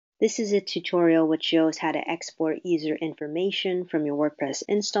This is a tutorial which shows how to export user information from your WordPress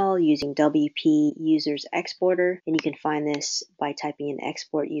install using WP Users Exporter. And you can find this by typing in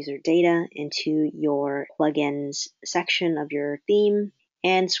export user data into your plugins section of your theme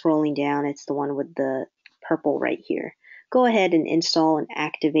and scrolling down. It's the one with the purple right here. Go ahead and install and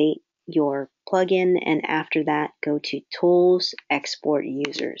activate your plugin, and after that, go to Tools, Export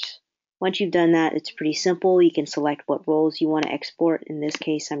Users. Once you've done that, it's pretty simple. You can select what roles you want to export. In this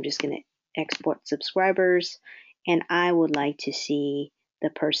case, I'm just going to export subscribers, and I would like to see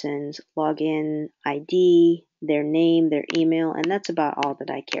the person's login ID, their name, their email, and that's about all that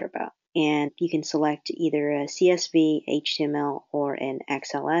I care about. And you can select either a CSV, HTML, or an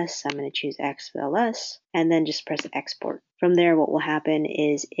XLS. I'm going to choose XLS, and then just press export. From there, what will happen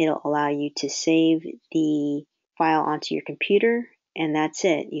is it'll allow you to save the file onto your computer, and that's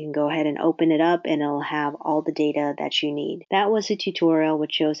it. You can go ahead and open it up and it'll have all the data that you need. That was a tutorial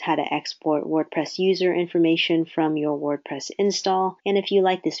which shows how to export WordPress user information from your WordPress install. And if you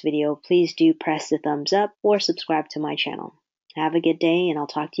like this video, please do press the thumbs up or subscribe to my channel. Have a good day, and I'll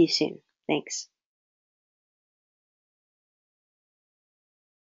talk to you soon. Thanks.